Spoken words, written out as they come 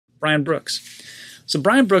Brian Brooks. So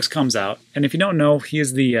Brian Brooks comes out, and if you don't know, he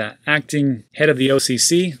is the acting head of the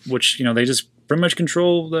OCC, which, you know, they just pretty much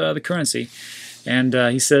control the currency. And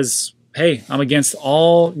he says, hey, I'm against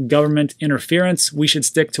all government interference. We should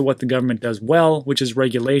stick to what the government does well, which is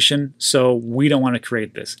regulation. So we don't want to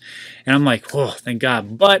create this. And I'm like, oh, thank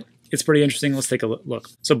God. But it's pretty interesting. Let's take a look.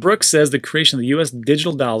 So Brooks says the creation of the U.S.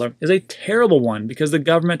 digital dollar is a terrible one because the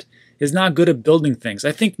government is not good at building things.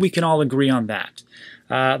 I think we can all agree on that.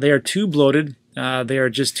 They are too bloated. They are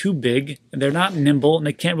just too big. They're not nimble, and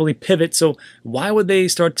they can't really pivot. So why would they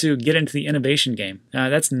start to get into the innovation game?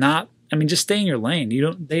 That's not, I mean, just stay in your lane.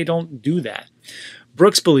 They don't do that.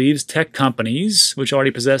 Brooks believes tech companies, which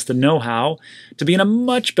already possess the know-how, to be in a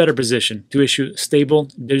much better position to issue stable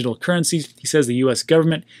digital currencies. He says the U.S.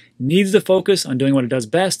 government needs to focus on doing what it does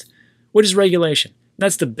best, which is regulation.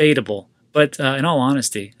 That's debatable, but in all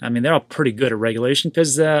honesty, I mean, they're all pretty good at regulation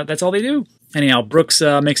because that's all they do. Anyhow, Brooks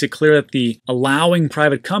makes it clear that the allowing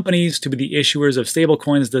private companies to be the issuers of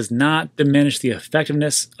stablecoins does not diminish the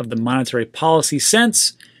effectiveness of the monetary policy,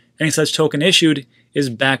 since any such token issued is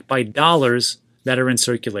backed by dollars that are in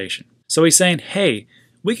circulation. So he's saying, hey,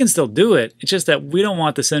 we can still do it. It's just that we don't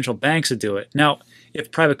want the central banks to do it. Now,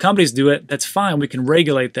 if private companies do it, that's fine. We can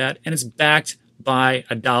regulate that, and it's backed by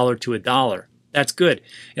a dollar to a dollar. That's good.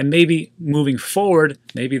 And maybe moving forward,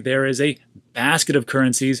 maybe there is a basket of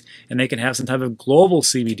currencies and they can have some type of global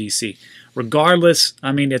CBDC. Regardless,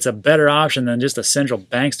 I mean, it's a better option than just the central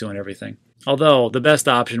banks doing everything. Although the best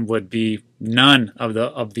option would be none of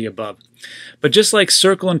the above. But just like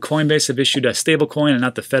Circle and Coinbase have issued a stablecoin and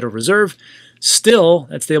not the Federal Reserve, still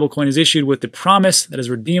that stablecoin is issued with the promise that is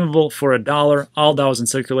redeemable for $1. All dollars in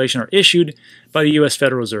circulation are issued by the U.S.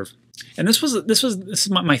 Federal Reserve. And this is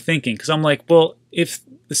my thinking, because I'm like, well, if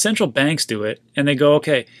the central banks do it and they go,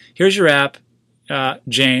 okay, here's your app,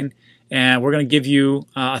 Jane, and we're going to give you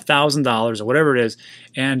 $1,000 or whatever it is,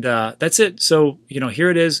 and that's it. So, you know, here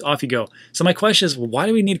it is, off you go. So my question is, well, why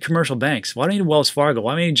do we need commercial banks? Why do we need Wells Fargo?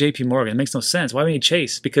 Why do we need JP Morgan? It makes no sense. Why do we need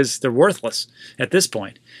Chase? Because they're worthless at this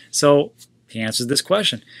point. So he answers this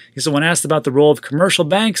question. So when asked about the role of commercial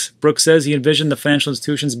banks, Brooks says he envisioned the financial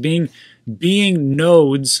institutions being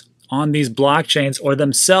nodes on these blockchains, or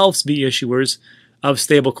themselves be issuers of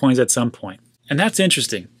stablecoins at some point. And that's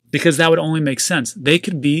interesting, because that would only make sense. They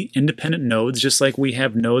could be independent nodes, just like we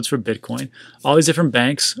have nodes for Bitcoin. All these different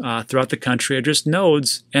banks throughout the country are just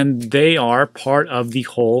nodes, and they are part of the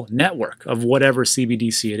whole network of whatever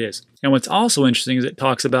CBDC it is. And what's also interesting is it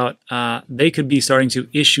talks about they could be starting to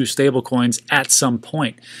issue stablecoins at some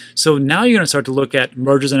point. So now you're going to start to look at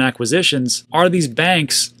mergers and acquisitions. Are these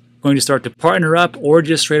banks going to start to partner up or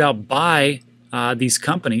just straight out buy these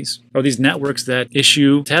companies or these networks that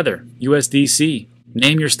issue Tether, USDC,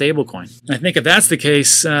 name your stablecoin? And I think if that's the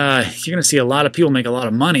case, you're going to see a lot of people make a lot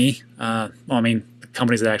of money. Well, I mean,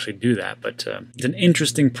 companies that actually do that, but it's an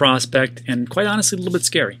interesting prospect and quite honestly a little bit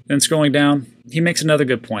scary. Then scrolling down, he makes another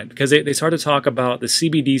good point, because they start to talk about the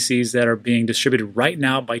CBDCs that are being distributed right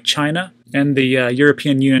now by China and the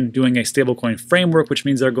European Union doing a stablecoin framework, which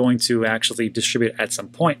means they're going to actually distribute at some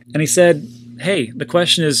point. And he said, hey, the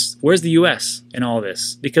question is, where's the US in all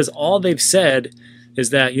this? Because all they've said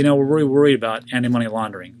is that, you know, we're really worried about anti-money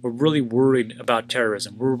laundering. We're really worried about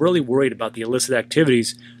terrorism. We're really worried about the illicit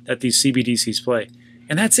activities that these CBDCs play.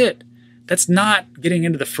 And that's it. That's not getting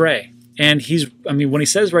into the fray. And I mean, what he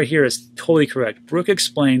says right here is totally correct. Brooke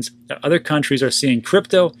explains that other countries are seeing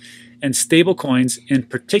crypto and stable coins in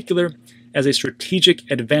particular as a strategic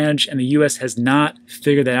advantage, and the U.S. has not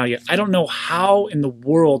figured that out yet. I don't know how in the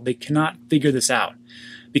world they cannot figure this out,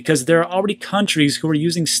 because there are already countries who are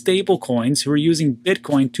using stable coins, who are using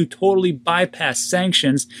Bitcoin to totally bypass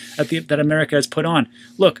sanctions that America has put on.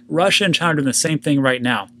 Look, Russia and China are doing the same thing right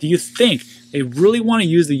now. Do you think they really want to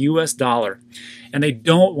use the U.S. dollar and they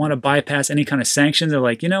don't want to bypass any kind of sanctions? They're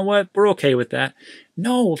like, you know what, we're okay with that.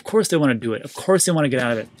 No, of course they want to do it. Of course they want to get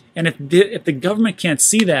out of it. And if the government can't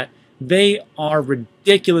see that, they are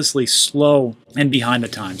ridiculously slow and behind the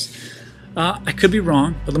times. I could be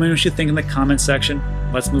wrong, but let me know what you think in the comment section.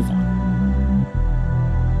 Let's move on.